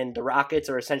and the Rockets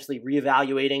are essentially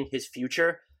reevaluating his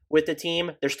future with the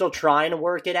team. They're still trying to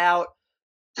work it out,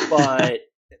 but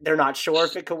they're not sure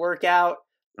if it could work out.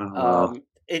 What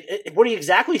he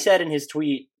exactly said in his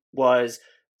tweet was,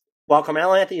 while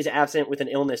Carmelo Anthony is absent with an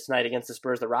illness tonight against the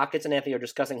Spurs, the Rockets and Anthony are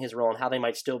discussing his role and how they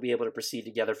might still be able to proceed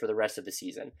together for the rest of the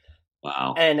season.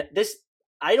 Wow. And this,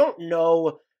 I don't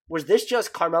know, was this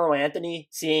just Carmelo Anthony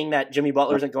seeing that Jimmy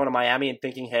Butler isn't going to Miami and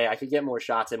thinking, hey, I could get more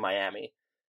shots in Miami?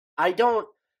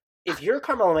 If you're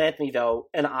Carmelo Anthony, though,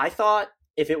 and I thought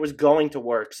if it was going to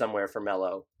work somewhere for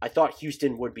Melo, I thought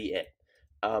Houston would be it.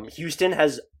 Houston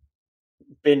has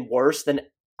been worse than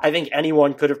I think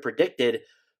anyone could have predicted,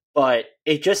 but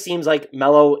it just seems like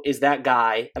Melo is that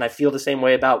guy, and I feel the same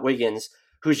way about Wiggins,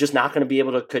 who's just not going to be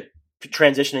able to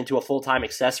transition into a full-time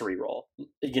accessory role.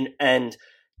 And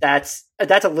that's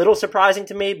a little surprising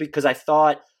to me because I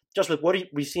thought just with what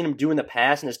we've seen him do in the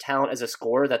past and his talent as a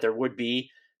scorer that there would be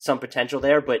some potential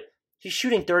there, but he's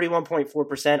shooting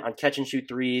 31.4% on catch-and-shoot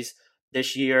threes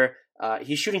this year.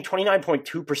 He's shooting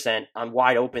 29.2% on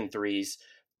wide-open threes.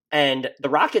 And the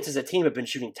Rockets as a team have been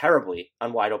shooting terribly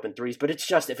on wide open threes, but it's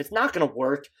just, if it's not going to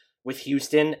work with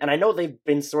Houston, and I know they've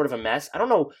been sort of a mess, I don't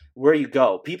know where you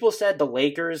go. People said the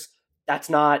Lakers, they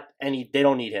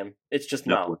don't need him. It's just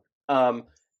no.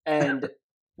 And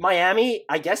Miami,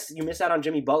 I guess you miss out on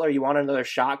Jimmy Butler. You want another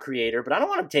shot creator, but I don't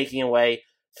want him taking away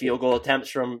field goal attempts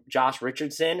from Josh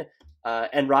Richardson.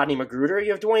 and Rodney Magruder.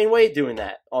 You have Dwayne Wade doing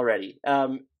that already.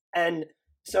 And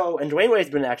Dwayne Wade's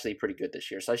been actually pretty good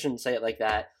this year, so I shouldn't say it like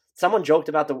that. Someone joked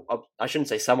about I shouldn't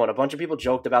say someone, a bunch of people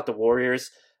joked about the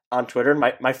Warriors on Twitter.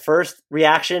 My first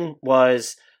reaction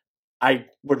was I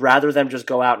would rather them just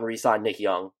go out and re-sign Nick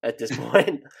Young at this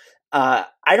point. I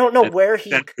don't know where he...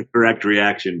 That's the correct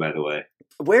reaction, by the way.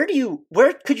 Where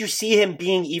could you see him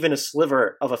being even a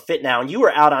sliver of a fit now? And you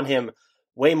were out on him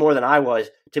way more than I was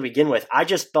to begin with. I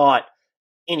just thought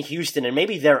in Houston, and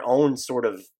maybe their own sort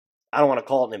of, I don't want to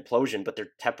call it an implosion, but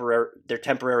their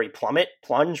temporary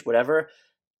plunge, whatever,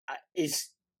 is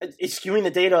skewing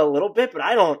the data a little bit. But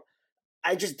I don't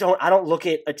look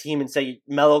at a team and say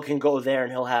Melo can go there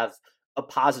and he'll have a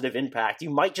positive impact.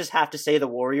 You might just have to say the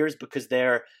Warriors because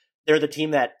they're the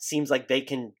team that seems like they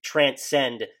can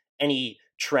transcend any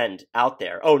trend out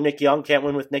there. Oh, Nick Young can't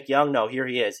win with Nick Young. No, here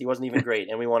he is. He wasn't even great,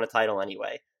 and we won a title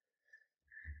anyway.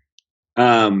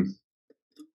 I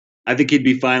think he'd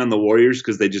be fine on the Warriors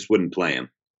because they just wouldn't play him.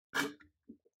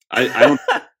 I don't.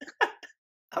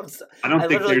 I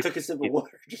literally took a sip of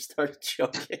water, just started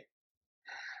choking.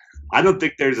 I don't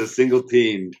think there's a single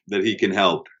team that he can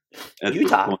help. At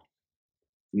Utah. This point.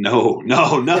 No.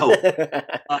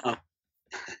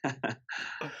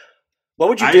 What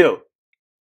would you do?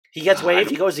 He gets waived.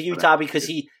 He goes to Utah because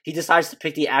he decides to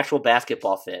pick the actual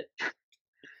basketball fit.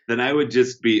 Then I would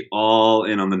just be all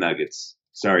in on the Nuggets.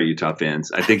 Sorry, Utah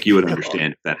fans. I think you would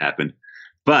understand if that happened.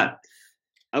 But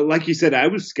like you said, I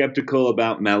was skeptical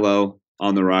about Melo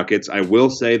on the Rockets. I will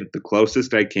say that the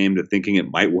closest I came to thinking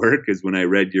it might work is when I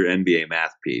read your NBA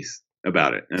math piece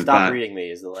about it. And Stop reading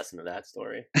me is the lesson of that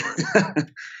story.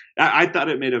 I thought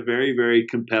it made a very, very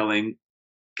compelling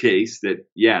case that,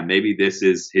 yeah, maybe this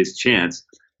is his chance.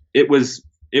 It was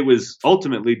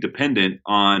ultimately dependent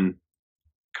on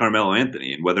Carmelo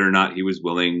Anthony and whether or not he was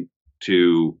willing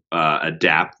to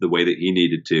adapt the way that he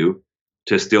needed to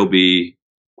still be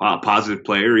a positive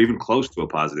player, or even close to a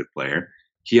positive player.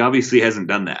 He obviously hasn't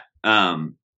done that.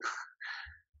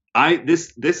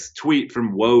 This tweet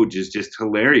from Woj is just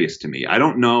hilarious to me. I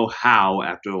don't know how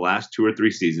after the last 2 or 3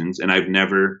 seasons, and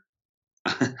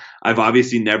I've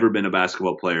obviously never been a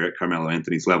basketball player at Carmelo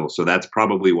Anthony's level, so that's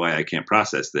probably why I can't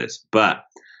process this. But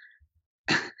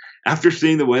after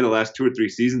seeing the way the last 2 or 3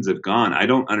 seasons have gone, I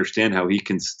don't understand how he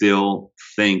can still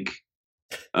think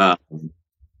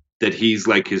that he's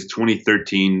like his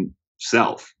 2013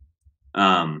 self.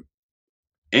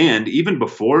 And even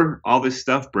before all this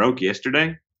stuff broke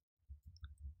yesterday,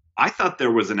 I thought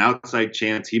there was an outside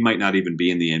chance he might not even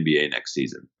be in the NBA next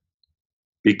season.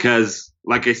 Because,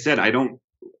 like I said, I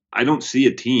don't see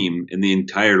a team in the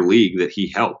entire league that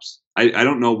he helps. I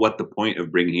don't know what the point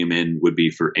of bringing him in would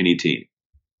be for any team,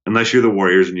 unless you're the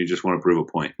Warriors and you just want to prove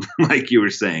a point, like you were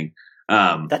saying.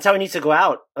 That's how he needs to go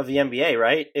out of the NBA,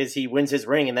 right? Is he wins his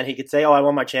ring and then he could say, "Oh, I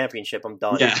won my championship. I'm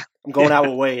done. Yeah. I'm going out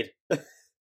with Wade."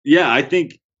 Yeah, I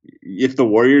think if the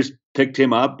Warriors picked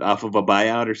him up off of a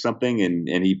buyout or something,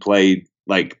 and he played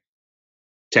like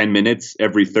 10 minutes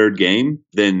every third game,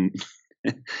 then.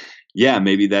 Yeah,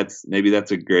 maybe that's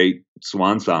a great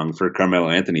swan song for Carmelo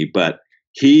Anthony, but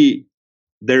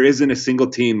there isn't a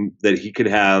single team that he could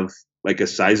have like a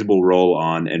sizable role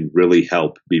on and really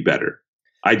help be better.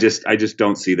 I just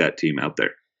don't see that team out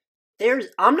there.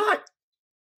 If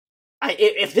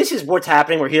this is what's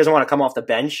happening where he doesn't want to come off the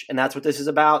bench and that's what this is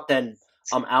about, then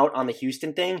I'm out on the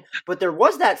Houston thing. But there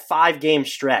was that 5-game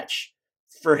stretch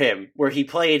for him where he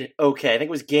played okay. I think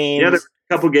it was games. Yeah, there were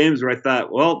a couple games where I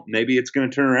thought, well, maybe it's going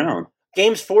to turn around.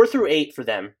 Games 4 through 8 for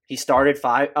them. He started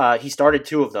 5. He started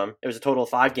 2 of them. It was a total of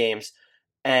 5 games,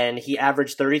 and he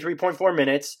averaged 33.4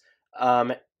 minutes.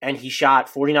 And he shot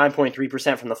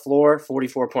 49.3% from the floor,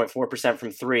 44.4% from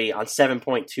 3 on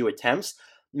 7.2 attempts.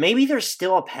 Maybe there's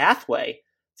still a pathway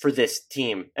for this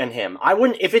team and him. I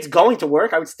wouldn't, if it's going to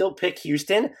work, I would still pick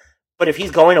Houston. But if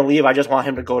he's going to leave, I just want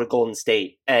him to go to Golden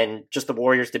State and just the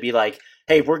Warriors to be like,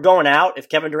 hey, we're going out. If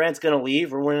Kevin Durant's going to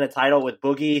leave, we're winning a title with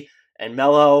Boogie and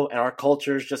Melo, and our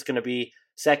culture is just going to be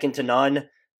second to none,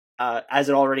 as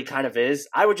it already kind of is.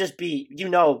 I would just be,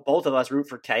 both of us root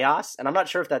for chaos, and I'm not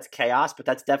sure if that's chaos, but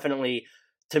that's definitely,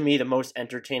 to me, the most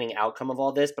entertaining outcome of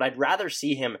all this. But I'd rather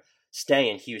see him stay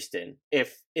in Houston,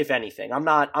 if anything. I'm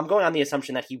going on the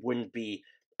assumption that he wouldn't be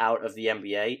out of the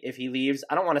NBA if he leaves.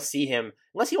 I don't want to see him,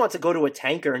 unless he wants to go to a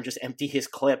tanker and just empty his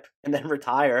clip and then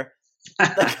retire.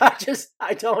 Like,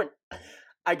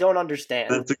 I don't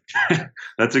understand.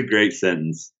 That's a great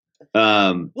sentence.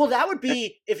 Well, that would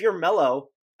be, if you're Melo,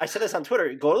 I said this on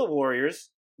Twitter, go to the Warriors,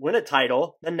 win a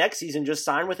title, then next season just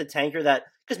sign with a tanker that,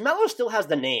 because Melo still has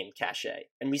the name cachet,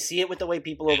 and we see it with the way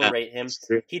people overrate him.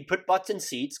 He'd put butts in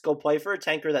seats, go play for a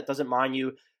tanker that doesn't mind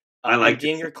you I like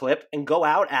emptying your clip, and go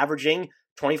out averaging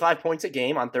 25 points a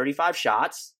game on 35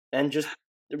 shots and just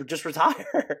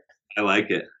retire. I like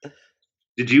it.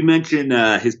 Did you mention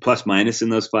his plus minus in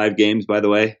those 5 games, by the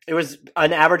way? It was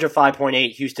an average of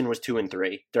 5.8. Houston was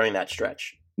 2-3 during that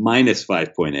stretch. Minus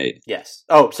 5.8. Yes.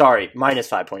 Oh, sorry. Minus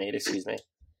 5.8. Excuse me.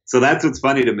 So that's what's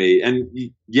funny to me. And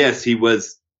yes, he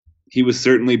was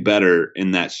certainly better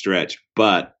in that stretch,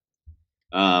 but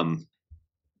I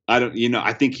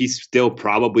think he's still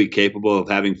probably capable of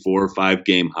having 4 or 5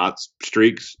 game hot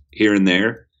streaks here and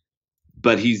there,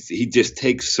 but he just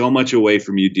takes so much away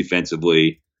from you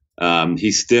defensively.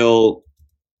 He's still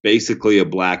basically a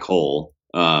black hole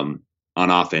on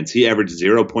offense. He averaged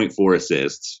 0.4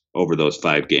 assists over those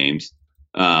 5 games.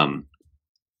 I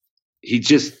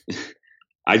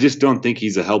just don't think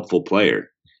he's a helpful player.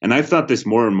 And I've thought this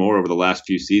more and more over the last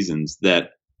few seasons that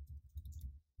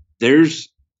he's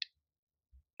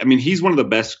one of the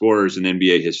best scorers in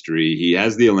NBA history. He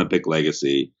has the Olympic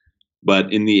legacy.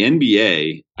 But in the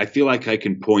NBA, I feel like I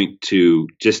can point to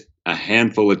just a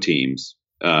handful of teams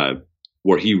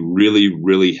where he really,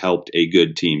 really helped a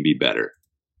good team be better.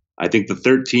 I think the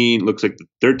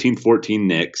 13-14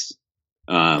 Knicks.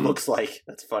 Looks like.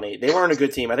 That's funny. They weren't a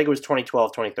good team. I think it was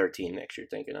 2012, 2013 Knicks you're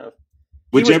thinking of.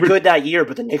 He was good that year,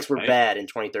 but the Knicks were bad in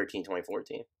 2013,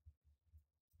 2014.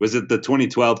 Was it the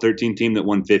 2012-13 team that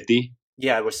won 50?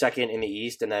 Yeah, it was second in the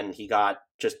East, and then he got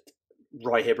just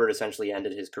Roy Hibbert essentially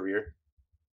ended his career.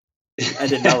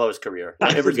 Ended Melo's career.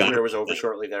 Hibbert's career was over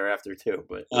shortly thereafter, too.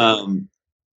 But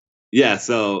yeah,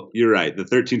 so you're right. The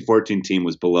 13-14 team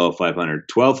was below 500.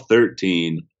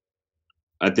 12-13,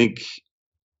 I think,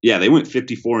 yeah, they went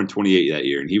 54-28 that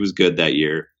year, and he was good that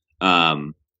year.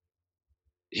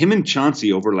 Him and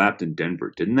Chauncey overlapped in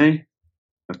Denver, didn't they?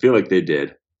 I feel like they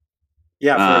did.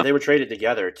 Yeah, they were traded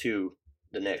together to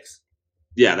the Knicks.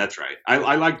 Yeah, that's right.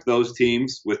 I liked those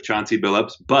teams with Chauncey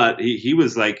Billups, but he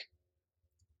was like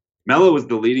Melo was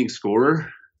the leading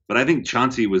scorer, but I think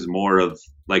Chauncey was more of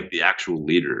like the actual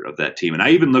leader of that team. And I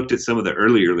even looked at some of the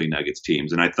early Nuggets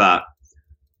teams, and I thought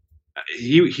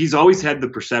he's always had the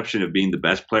perception of being the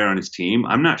best player on his team.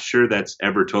 I'm not sure that's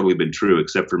ever totally been true,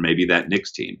 except for maybe that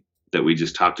Knicks team that we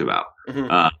just talked about.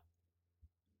 Mm-hmm.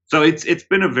 So it's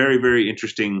been a very, very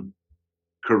interesting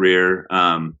career.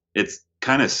 It's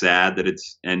kind of sad that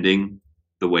it's ending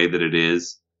the way that it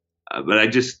is, but I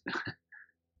just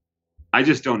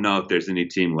don't know if there's any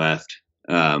team left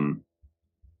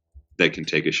that can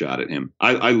take a shot at him.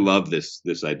 I love this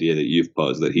idea that you've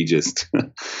posed that he just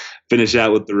finish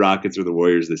out with the Rockets or the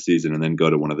Warriors this season and then go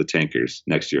to one of the tankers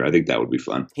next year. I think that would be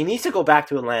fun. He needs to go back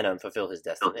to Atlanta and fulfill his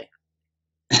destiny.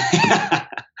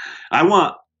 I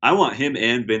want him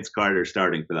and Vince Carter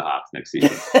starting for the Hawks next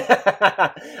season.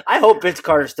 I hope Vince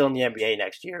Carter's still in the NBA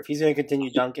next year if he's going to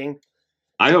continue dunking.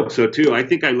 I hope so too. I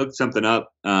think I looked something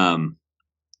up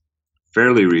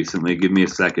fairly recently. Give me a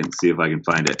second, see if I can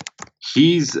find it.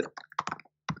 I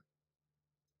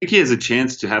think he has a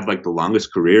chance to have like the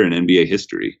longest career in NBA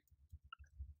history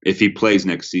if he plays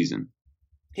next season.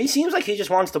 He seems like he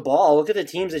just wants to ball. Look at the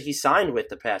teams that he signed with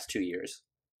the past 2 years.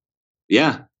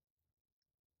 Yeah.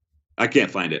 I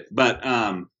can't find it, but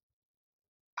I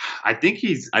think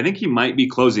he might be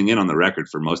closing in on the record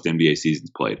for most NBA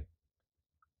seasons played.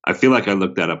 I feel like I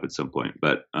looked that up at some point,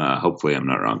 but hopefully I'm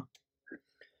not wrong.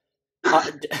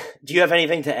 Do you have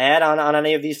anything to add on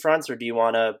any of these fronts, or do you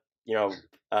want to,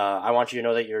 I want you to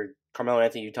know that your Carmelo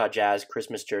Anthony Utah Jazz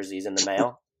Christmas jersey is in the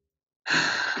mail?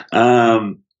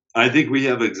 I think we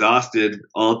have exhausted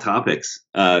all topics.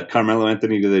 Carmelo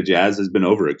Anthony to the Jazz has been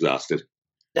over-exhausted.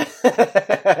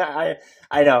 I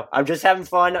know. I'm just having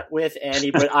fun with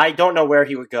Andy, but I don't know where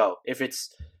he would go. If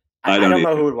it's, I don't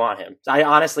know who would want him. I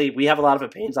honestly, we have a lot of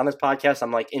opinions on this podcast.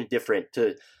 I'm like indifferent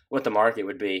to what the market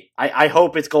would be. I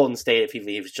hope it's Golden State if he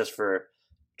leaves, just for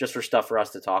stuff for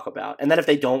us to talk about. And then if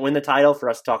they don't win the title, for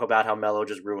us to talk about how Melo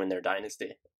just ruined their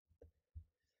dynasty.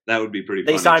 That would be pretty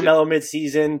fun. They signed Melo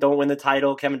mid-season, don't win the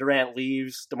title, Kevin Durant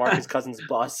leaves, DeMarcus Cousins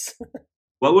bus.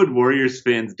 What would Warriors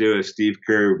fans do if Steve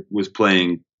Kerr was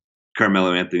playing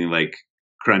Carmelo Anthony like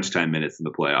crunch time minutes in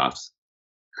the playoffs?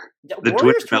 Yeah,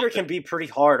 Warriors Twitter can be pretty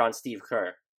hard on Steve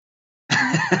Kerr.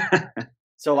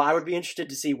 So I would be interested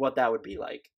to see what that would be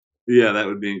like. Yeah, that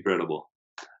would be incredible.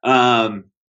 All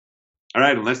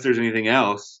right, unless there's anything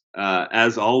else,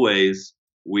 as always,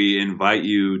 we invite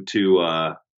you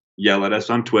to yell at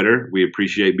us on Twitter. We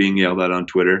appreciate being yelled at on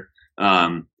Twitter.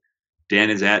 Dan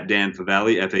is at Dan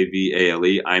Favale,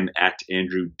 Favale. I'm at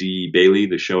Andrew D. Bailey.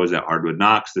 The show is at Hardwood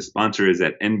Knocks. The sponsor is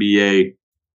at NBA_math.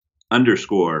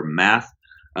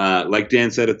 Like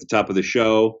Dan said at the top of the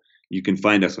show, you can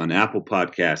find us on Apple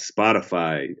Podcasts,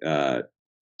 Spotify,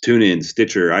 TuneIn,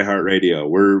 Stitcher, iHeartRadio.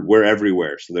 We're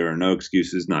everywhere, so there are no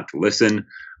excuses not to listen.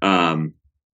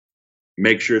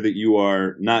 Make sure that you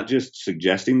are not just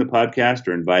suggesting the podcast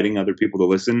or inviting other people to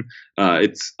listen. I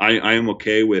am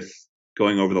okay with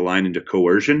going over the line into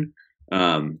coercion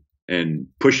and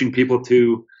pushing people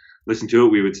to listen to it.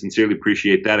 We would sincerely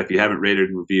appreciate that. If you haven't rated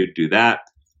and reviewed, do that.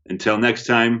 Until next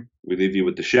time, we leave you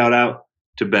with the shout out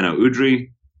to Benno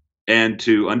Udrih and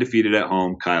to undefeated at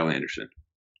home, Kyle Anderson.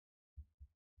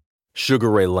 Sugar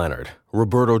Ray Leonard,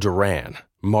 Roberto Duran,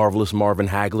 Marvelous Marvin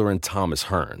Hagler, and Thomas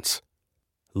Hearns.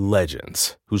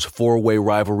 Legends, whose four-way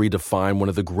rivalry defined one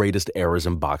of the greatest eras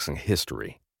in boxing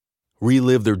history.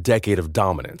 Relive their decade of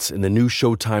dominance in the new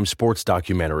Showtime sports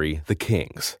documentary, The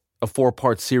Kings, a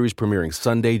 4-part series premiering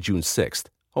Sunday, June 6th,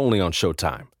 only on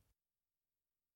Showtime.